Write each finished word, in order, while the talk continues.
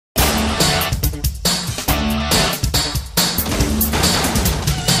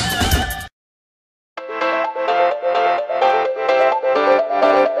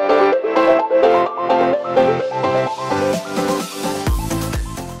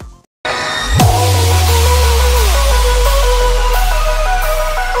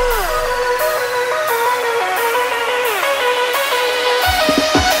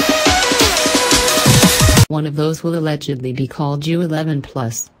one of those will allegedly be called U11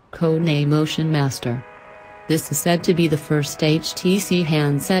 Plus, codename Ocean Master. This is said to be the first HTC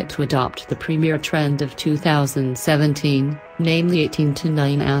handset to adopt the premier trend of 2017, namely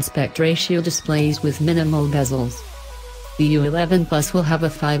 18:9 aspect ratio displays with minimal bezels. The U11 Plus will have a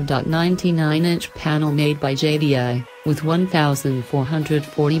 5.99-inch panel made by JDI, with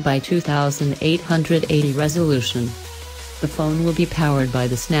 1440 by 2880 resolution. The phone will be powered by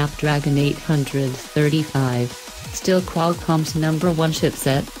the Snapdragon 835, still Qualcomm's #1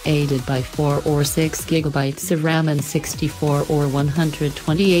 chipset, aided by 4 or 6 GB of RAM and 64 or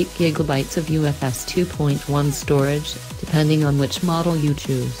 128 GB of UFS 2.1 storage, depending on which model you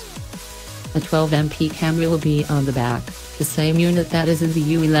choose. A 12MP camera will be on the back, the same unit that is in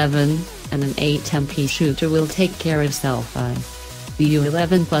the U11, and an 8MP shooter will take care of selfie. The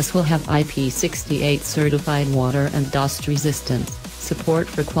U11 Plus will have IP68 certified water and dust resistance, support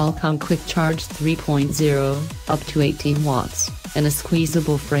for Qualcomm Quick Charge 3.0, up to 18 watts, and a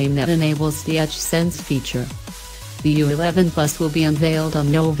squeezable frame that enables the Edge Sense feature. The U11 Plus will be unveiled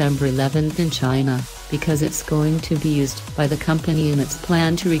on November 11th in China, because it's going to be used by the company in its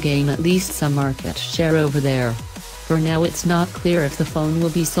plan to regain at least some market share over there. For now it's not clear if the phone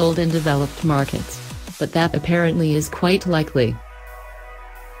will be sold in developed markets, but that apparently is quite likely.